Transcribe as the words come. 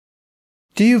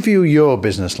Do you view your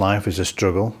business life as a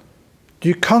struggle? Do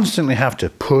you constantly have to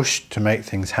push to make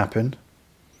things happen?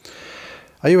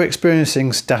 Are you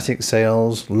experiencing static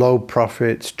sales, low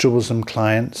profits, troublesome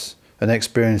clients, and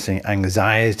experiencing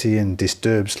anxiety and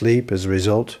disturbed sleep as a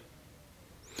result?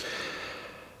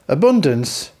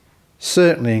 Abundance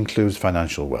certainly includes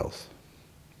financial wealth,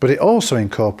 but it also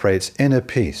incorporates inner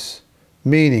peace,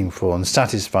 meaningful and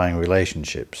satisfying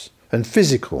relationships, and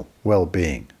physical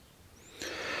well-being.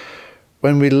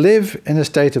 When we live in a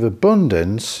state of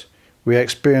abundance, we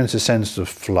experience a sense of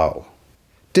flow.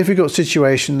 Difficult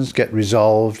situations get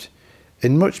resolved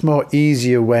in much more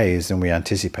easier ways than we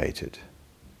anticipated.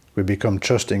 We become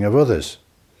trusting of others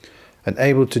and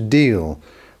able to deal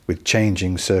with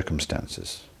changing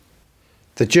circumstances.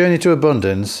 The journey to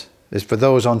abundance is for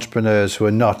those entrepreneurs who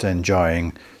are not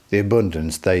enjoying the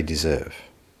abundance they deserve.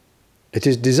 It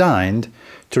is designed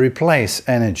to replace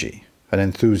energy and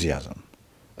enthusiasm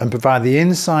and provide the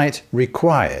insight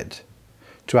required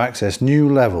to access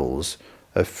new levels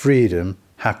of freedom,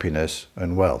 happiness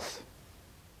and wealth.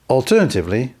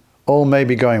 Alternatively, all may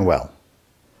be going well,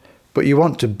 but you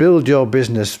want to build your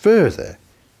business further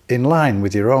in line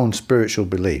with your own spiritual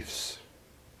beliefs.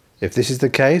 If this is the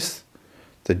case,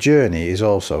 the journey is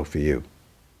also for you.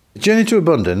 The journey to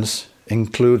abundance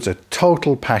includes a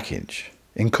total package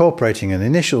incorporating an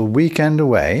initial weekend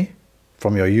away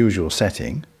from your usual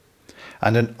setting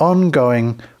and an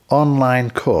ongoing online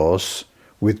course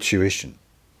with tuition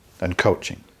and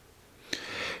coaching.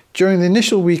 During the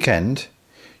initial weekend,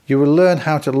 you will learn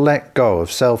how to let go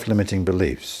of self-limiting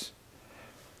beliefs,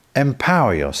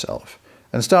 empower yourself,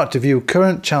 and start to view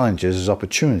current challenges as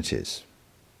opportunities.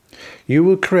 You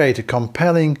will create a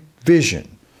compelling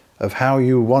vision of how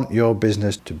you want your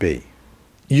business to be.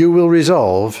 You will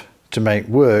resolve to make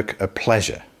work a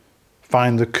pleasure.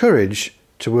 Find the courage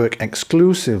to work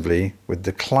exclusively with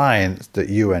the clients that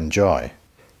you enjoy.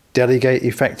 Delegate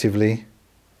effectively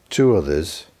to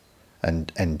others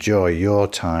and enjoy your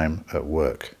time at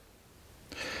work.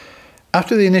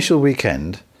 After the initial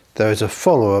weekend, there is a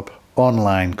follow-up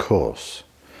online course.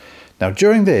 Now,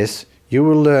 during this, you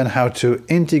will learn how to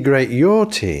integrate your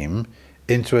team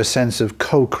into a sense of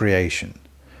co-creation,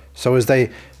 so as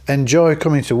they enjoy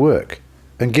coming to work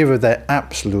and give of their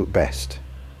absolute best.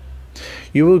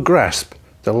 You will grasp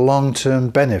the long-term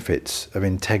benefits of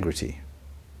integrity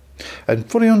and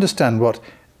fully understand what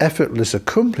effortless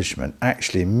accomplishment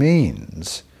actually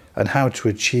means and how to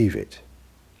achieve it.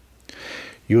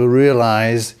 You will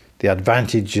realize the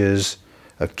advantages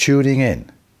of tuning in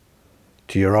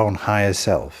to your own higher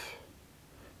self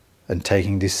and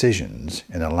taking decisions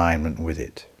in alignment with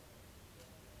it.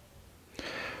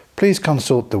 Please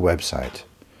consult the website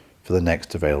for the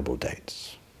next available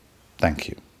dates. Thank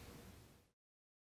you.